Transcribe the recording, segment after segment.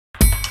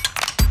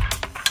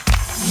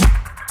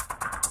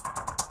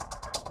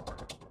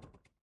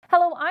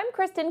I'm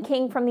Kristen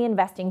King from the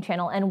Investing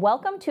Channel, and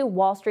welcome to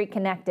Wall Street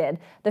Connected,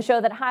 the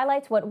show that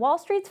highlights what Wall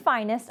Street's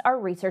finest are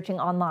researching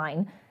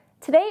online.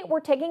 Today,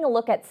 we're taking a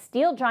look at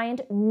steel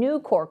giant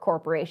Nucor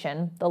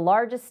Corporation, the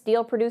largest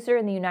steel producer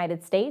in the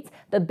United States,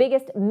 the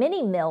biggest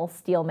mini-mill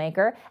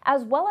steelmaker,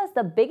 as well as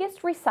the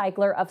biggest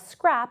recycler of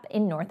scrap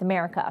in North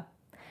America.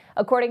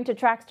 According to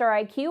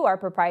Trackstar IQ, our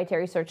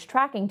proprietary search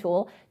tracking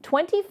tool,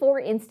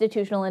 24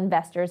 institutional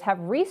investors have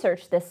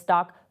researched this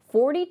stock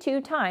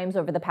 42 times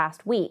over the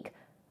past week.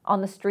 On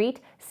the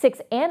street,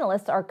 6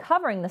 analysts are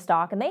covering the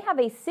stock, and they have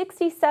a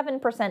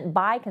 67%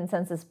 buy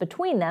consensus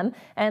between them.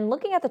 And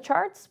looking at the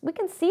charts, we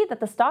can see that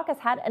the stock has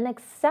had an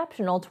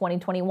exceptional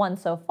 2021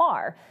 so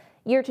far.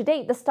 Year to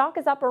date, the stock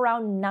is up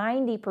around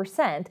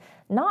 90%,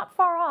 not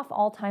far off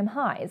all-time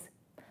highs.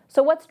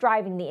 So what's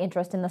driving the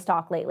interest in the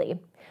stock lately?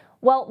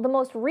 Well, the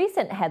most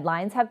recent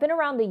headlines have been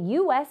around the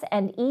U.S.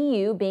 and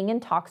EU being in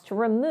talks to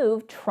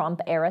remove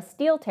Trump-era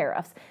steel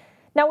tariffs.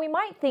 Now, we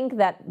might think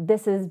that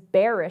this is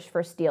bearish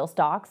for steel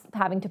stocks,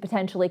 having to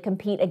potentially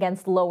compete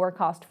against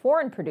lower-cost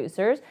foreign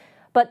producers,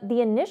 but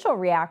the initial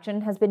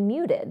reaction has been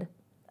muted.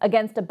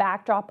 Against a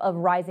backdrop of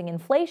rising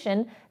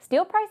inflation,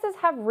 steel prices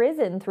have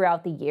risen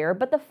throughout the year,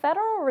 but the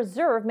Federal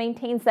Reserve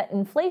maintains that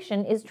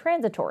inflation is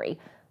transitory.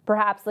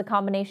 Perhaps the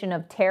combination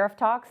of tariff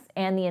talks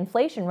and the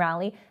inflation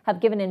rally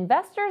have given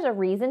investors a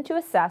reason to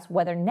assess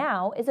whether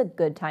now is a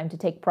good time to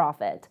take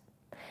profit.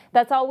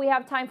 That's all we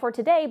have time for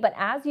today, but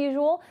as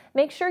usual,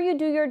 make sure you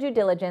do your due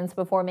diligence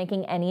before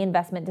making any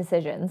investment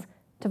decisions.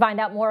 To find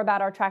out more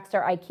about our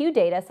Trackstar IQ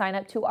data, sign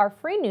up to our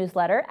free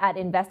newsletter at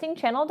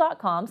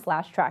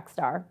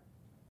investingchannel.com/Trackstar.